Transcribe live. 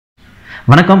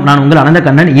வணக்கம், நான் உங்கள் அனந்த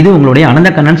கண்ணன். இது உங்களுடைய அனந்த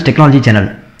கண்ணன்ஸ் டெக்னாலஜி சேனல்.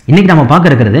 இன்னைக்கு நம்ம பார்க்க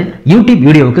இருக்கிறது யூடியூப்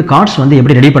வீடியோவுக்கு கார்ட்ஸ் வந்து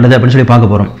எப்படி ரெடி பண்ணுறது அப்படின்னு சொல்லி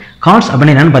பார்க்க போகிறோம். கார்ட்ஸ்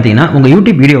அப்படின்னு என்னன்னு பார்த்தீங்கன்னா, உங்கள்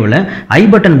யூடியூப் வீடியோவில் ஐ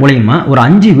பட்டன் மூலியமா ஒரு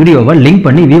 5 வீடியோவை லிங்க்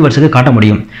பண்ணி வியூவர்ஸுக்கு காட்ட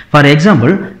முடியும். ஃபார்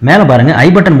எக்ஸாம்பிள், மேலே பாருங்க, ஐ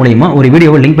பட்டன் மூலியமா ஒரு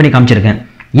வீடியோவை லிங்க் பண்ணி காமிச்சிருக்கேன்.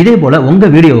 இதே போல உங்க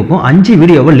வீடியோவுக்கும் 5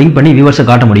 வீடியோவை லிங்க் பண்ணி வியூவர்ஸை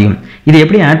காட்ட முடியும். இது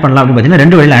எப்படி ஆட் பண்ணலாம் அப்படின்னு பார்த்தீங்கன்னா,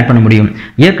 2 வழியில் ஆட் பண்ண முடியும்.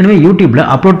 ஏற்கனவே யூடியூப்ல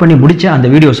அப்லோட் பண்ணி முடிச்ச அந்த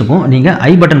வீடியோஸுக்கும் நீங்க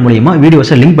ஐ பட்டன் மூலியமா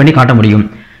வீடியோஸை லிங்க் பண்ணி காட்ட முடியும்.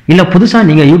 இல்ல புதுசா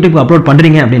நீங்க யூடியூப் அப்லோட்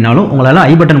பண்றீங்க அப்படின்னாலும் உங்களால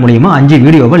ஐ பட்டன் மூலியமா 5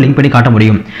 வீடியோவை லிங்க் பண்ணி காட்ட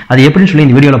முடியும். அது எப்படின்னு சொல்லி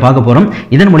இந்த வீடியோல பார்க்க போறோம்.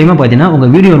 இதன் மூலியமா பார்த்தீங்கன்னா உங்க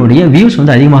வீடியோனுடைய வியூஸ்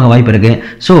வந்து அதிகமாக வாய்ப்பு இருக்கு.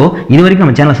 ஸோ இது வரைக்கும்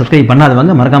நம்ம சேனலை சப்ஸ்கிரைப்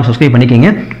பண்ணாதவங்க மறக்காம சப்ஸ்கிரைப் பண்ணிக்கங்க.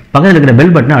 பக்கத்தில் இருக்கிற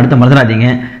பெல் பட்டனை அடுத்து மறந்துடாதீங்க.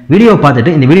 வீடியோ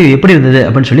பார்த்துட்டு இந்த வீடியோ எப்படி இருந்தது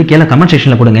அப்படின்னு சொல்லி கீழே கமெண்ட்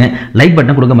செக்ஷன்ல கொடுங்க. லைக்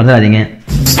பட்டன் கொடுக்க மறந்துடாதீங்க.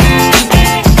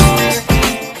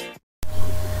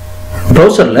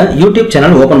 ப்ரௌசர்ல யூடியூப்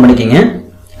சேனல் ஓபன் பண்ணிக்கங்க.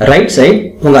 ரைட் சைடு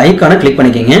உங்க ஐகானை கிளிக்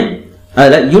பண்ணிக்கங்க.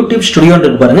 அதுல யூடியூப் ஸ்டுடியோன்னு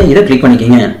இருக்கு பாருங்க, இதை கிளிக்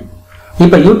பண்ணிக்கங்க.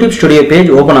 இப்போ யூடியூப் ஸ்டுடியோ பேஜ்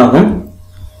ஓபன் ஆகும்.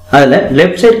 அதுல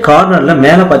லெஃப்ட் சைடு கார்னர்ல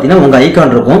மேல பாத்தீங்கன்னா உங்க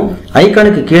ஐகான் இருக்கும்.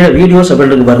 ஐகானுக்கு கீழே வீடியோஸ்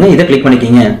அப்படின்னு இருக்கு பாருங்க, இதை கிளிக்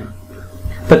பண்ணிக்கங்க.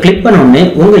 இப்போ கிளிக் பண்ண உடனே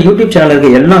உங்க யூடியூப் சேனல்ல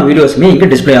இருக்க எல்லா வீடியோஸுமே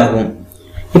இங்க டிஸ்பிளே ஆகும்.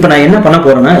 இப்போ நான் என்ன பண்ண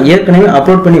போறேன்னா, ஏற்கனவே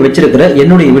அப்லோட் பண்ணி வச்சிருக்கிற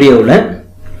என்னுடைய வீடியோவில்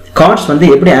கார்ட்ஸ் வந்து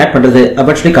எப்படி ஆட் பண்றது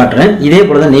அப்படின்னு சொல்லி காட்டுறேன். இதே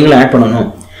போல தான் நீங்களும் ஆட் பண்ணணும்.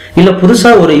 இல்ல புதுசா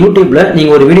ஒரு யூடியூப்ல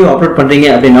நீங்க ஒரு வீடியோ அப்லோட் பண்றீங்க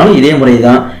அப்படின்னாலும் இதே முறை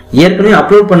தான். ஏற்கனவே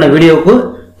அப்லோட் பண்ண வீடியோவுக்கு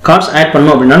கார்ட்ஸ் ஆட்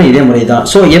பண்ணணும் அப்படின்னாலும் இதே முறை தான்.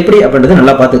 ஸோ எப்படி அப்படின்றத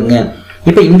நல்லா பார்த்துக்குங்க.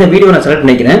 இப்போ இந்த வீடியோ நான் செலக்ட்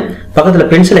பண்ணிக்கிறேன். பக்கத்துல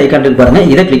பென்சில் ஐகான் இருக்கு பாருங்க,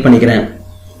 இதை கிளிக் பண்ணிக்கிறேன்.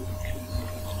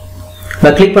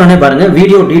 கிளிக் பண்ணனே பாருங்க,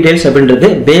 வீடியோ டீடைல்ஸ் அப்படின்றது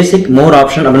பேசிக் மோர்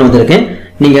ஆப்ஷன் அப்படின்னு வந்திருக்கு.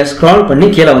 நீங்க ஸ்க்ரால் பண்ணி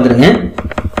கீழே வந்துருங்க.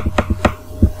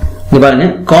 இங்க பாருங்க,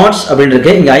 கார்ட்ஸ் அப்படின்னு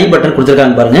இருக்கு. இங்க ஐ பட்டன்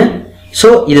கொடுத்துருக்காங்க பாருங்க. ஸோ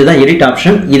இதுதான் எடிட்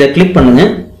ஆப்ஷன். இதை கிளிக் பண்ணுங்க.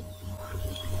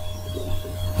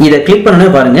 இதை கிளிக் பண்ணனே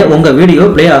பாருங்க, உங்க வீடியோ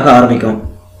பிளே ஆக ஆரம்பிக்கும்.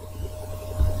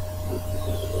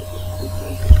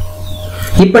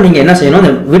 இப்போ நீங்க என்ன செய்யணும்,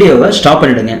 இந்த வீடியோவை ஸ்டாப்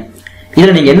பண்ணிடுங்க.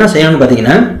 இதுல நீங்க என்ன செய்யணும்னு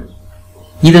பாத்தீங்கன்னா,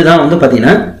 இதுதான் வந்து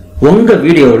பாத்தீங்கன்னா உங்க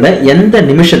வீடியோவில் எந்த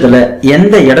நிமிஷத்துல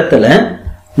எந்த இடத்துல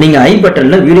நீங்க ஐ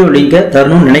பட்டன்ல வீடியோ லிங்கை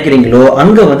தரணும்னு நினைக்கிறீங்களோ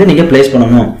அங்க வந்து நீங்க பிளேஸ்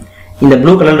பண்ணணும். இந்த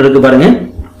ப்ளூ கலர்ல இருக்கு பாருங்க,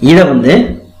 இதை வந்து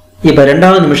இப்ப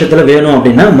 2வது நிமிஷத்துல வேணும்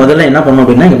அப்படின்னா முதல்ல என்ன பண்ணணும்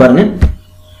அப்படின்னா, இங்க பாருங்க,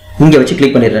 இங்க வச்சு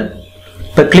கிளிக் பண்ணிடுறேன்.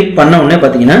 இப்ப கிளிக் பண்ண உடனே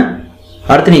பாத்தீங்கன்னா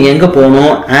அடுத்து நீங்க எங்க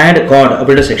போகணும், ஆட் கார்டு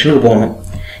அப்படின்ற செக்ஷனுக்கு போகணும்.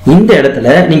 இந்த இடத்துல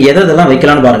நீங்க எதெல்லாம்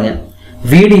வைக்கலாம்னு பாருங்க.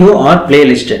 வீடியோ ஆர்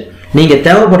பிளேலிஸ்ட், நீங்க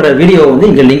தேவைப்படுற வீடியோ வந்து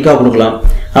இங்க லிங்கா கொடுக்கலாம்.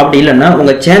 அப்படி இல்லைன்னா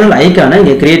உங்க சேனல் ஐக்கானை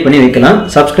இங்க கிரியேட் பண்ணி வைக்கலாம்,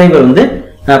 சப்ஸ்கிரைபர் வந்து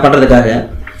பண்றதுக்காக.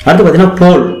 அடுத்து பாத்தீங்கன்னா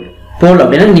போல்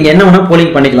அப்படின்னா நீங்க என்ன வேணா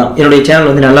போலிங் பண்ணிக்கலாம். என்னுடைய சேனல்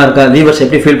வந்து நல்லா இருக்கா, வியூவர்ஸ்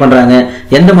எப்படி ஃபீல் பண்றாங்க,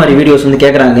 எந்த மாதிரி வீடியோஸ் வந்து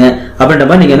கேட்கறாங்க அப்படின்ற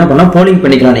மாதிரி நீங்க என்ன பண்ணலாம், போலிங்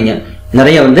பண்ணிக்கலாம். நீங்க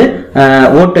நிறைய வந்து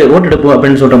ஓட்டெடுப்பு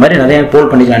அப்படின்னு சொல்ற மாதிரி நிறைய போல்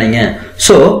பண்ணிக்கலாம் நீங்க.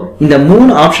 சோ இந்த 3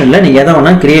 ஆப்ஷன்ல நீங்க எதை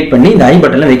வேணா கிரியேட் பண்ணி இந்த ஐ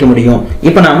பட்டன்ல வைக்க முடியும்.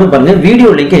 இப்போ நான் வந்து பாருங்க வீடியோ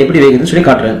லிங்கை எப்படி வைக்கிறதுன்னு சொல்லி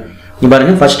காட்டுறேன். இங்க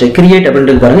பாருங்க, ஃபர்ஸ்ட் கிரியேட்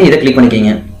அப்படின்றது பாருங்க, இதை கிளிக்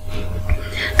பண்ணிக்கங்க.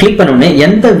 கிளிக் பண்ண உடனே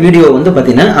எந்த வீடியோ வந்து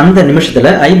பாத்தீங்கன்னா அந்த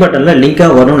நிமிஷத்துல ஐ பட்டன்ல லிங்கா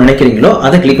வரணும்னு நினைக்கிறீங்களோ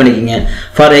அதை கிளிக் பண்ணிக்கங்க.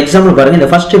 ஃபார் எக்ஸாம்பிள் பாருங்க, இந்த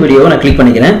ஃபர்ஸ்ட் வீடியோவை நான் கிளிக்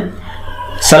பண்ணிக்கிறேன்.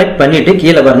 செலக்ட் பண்ணிட்டு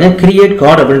கீழே பாருங்க கிரியேட்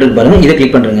கார்டு அப்படின்றது பாருங்க, இதை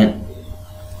கிளிக் பண்றேங்க.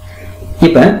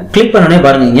 இப்ப கிளிக் பண்ண உடனே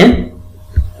பாருங்க,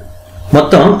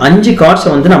 மொத்தம் 5 கார்ட்ஸை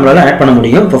வந்து நம்மளால ஆட் பண்ண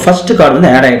முடியும். இப்போ ஃபர்ஸ்ட் கார்டு வந்து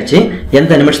ஆட் ஆயிடுச்சு.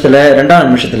 எந்த நிமிஷத்துல, 2வது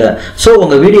நிமிஷத்துல. ஸோ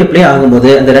உங்க வீடியோ பிளே ஆகும்போது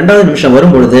அந்த 2வது நிமிஷம்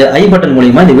வரும்பொழுது ஐ பட்டன்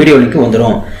மூலியமா இந்த வீடியோ லிங்க்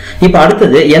வந்துடும். இப்போ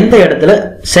அடுத்தது எந்த இடத்துல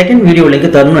செகண்ட் வீடியோ லிங்க்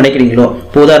தரணும்னு நினைக்கிறீங்களோ,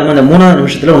 இப்போ உதாரணமா இந்த 3வது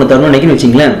நிமிஷத்துல ஒன்று தரணும்னு நினைக்கிறேன்னு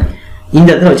வச்சுங்களேன், இந்த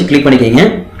இடத்துல வச்சு கிளிக் பண்ணிக்கங்க.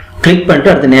 கிளிக்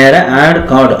பண்ணிட்டு அடுத்து நேராக ஆட்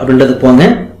கார்டு அப்படின்றதுக்கு போங்க.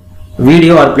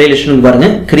 வீடியோ ஆர் பிளேலிஸ்ட்னு பாருங்க,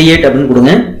 கிரியேட் அப்படின்னு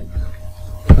கொடுங்க.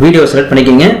 வீடியோ செலக்ட்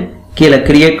பண்ணிக்கங்க. கீழே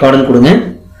கிரியேட் கார்டுன்னு கொடுங்க.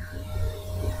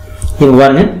 இப்போ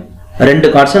பாருங்க 2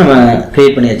 கார்ட்ஸை நம்ம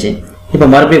கிரியேட் பண்ணியாச்சு. இப்போ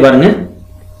மறுபடியும் பாருங்க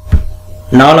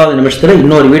 4வது நிமிஷத்துல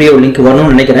இன்னொரு வீடியோ லிங்க்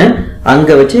வரணும்னு நினைக்கிறேன்,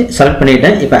 அங்க வச்சு செலக்ட்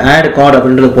பண்ணிட்டேன். இப்போ ஆட் கார்டு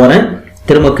அப்படின்றது போறேன்.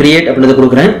 திரும்ப கிரியேட் அப்படின்றது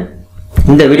கொடுக்குறேன்.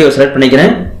 இந்த வீடியோ செலக்ட்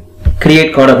பண்ணிக்கிறேன்,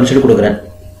 கிரியேட் கார்டு அப்படின்னு சொல்லி கொடுக்குறேன்.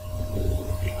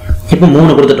 இப்போ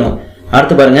 3 கொடுத்துட்டோம்.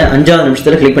 அடுத்து பாருங்க 5வது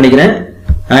நிமிஷத்துல கிளிக் பண்ணிக்கிறேன்,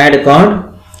 ஆட் கார்டு.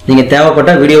 நீங்க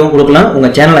தேவைப்பட்ட வீடியோவும் கொடுக்கலாம், உங்க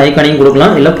சேனல் ஐகானையும்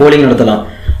கொடுக்கலாம், இல்ல போலிங் நடத்தலாம்.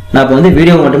 நான் இப்போ வந்து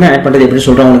வீடியோ மட்டுமே ஆட் பண்றது எப்படி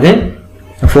சொல்றேன் உங்களுக்கு.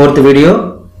 4th வீடியோ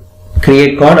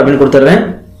கிரியேட் கார்டு அப்படின்னு கொடுத்துட்றேன்.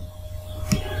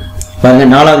 பாருங்க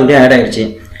 4வது வீடியோ ஆட் ஆயிடுச்சு.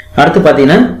 அடுத்து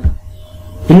பாத்தீங்கன்னா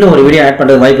இன்னும் ஒரு வீடியோ ஆட்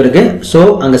பண்றது வாய்ப்பு இருக்கு. ஸோ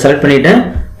அங்க செலக்ட் பண்ணிட்டேன்.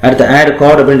 அடுத்து ஆட்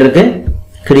கார்டு அப்படின்னு இருக்கு,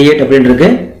 கிரியேட் அப்படின்னு இருக்கு.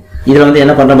 இதுல வந்து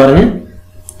என்ன பண்றேன் பாருங்க,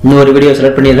 இன்னொரு வீடியோ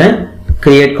செலக்ட் பண்ணிடுறேன்,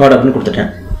 கிரியேட் கார்டு அப்படின்னு கொடுத்துட்டேன்.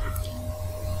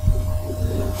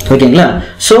 ஓகேங்களா?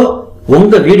 ஸோ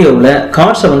உங்க வீடியோவில்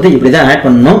கார்ட்ஸை வந்து இப்படிதான் ஆட்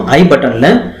பண்ணணும். ஐ பட்டன்ல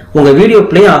உங்க வீடியோ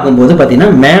பிளே ஆகும்போது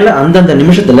பாத்தீங்கன்னா மேல அந்தந்த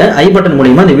நிமிஷத்துல ஐ பட்டன்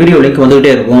மூலியமா அந்த வீடியோ லிங்க்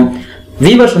வந்துகிட்டே இருக்கும்.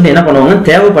 வியூவர்ஸ் வந்து என்ன பண்ணுவாங்க,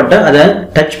 தேவைப்பட்ட அதை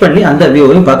டச் பண்ணி அந்த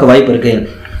வியூவையும் பார்க்க வாய்ப்பு இருக்கு.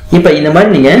 இப்ப இந்த மாதிரி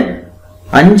நீங்க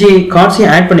 5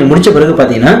 கார்ட்ஸையும் ஆட் பண்ணி முடிச்ச பிறகு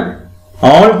பாத்தீங்கன்னா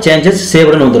ஆல் சேஞ்சஸ்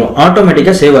சேவ்டுன்னு வந்துடும்,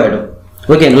 ஆட்டோமேட்டிக்காக சேவ் ஆகிடும்.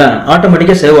 ஓகேங்களா,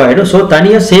 ஆட்டோமேட்டிக்காக சேவ் ஆகிடும். ஸோ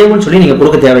தனியாக சேவ்னு சொல்லி நீங்கள்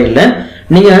கொடுக்க தேவையில்லை,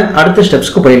 நீங்கள் அடுத்த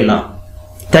ஸ்டெப்ஸ்க்கு போயிடலாம்.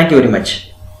 Thank you very much.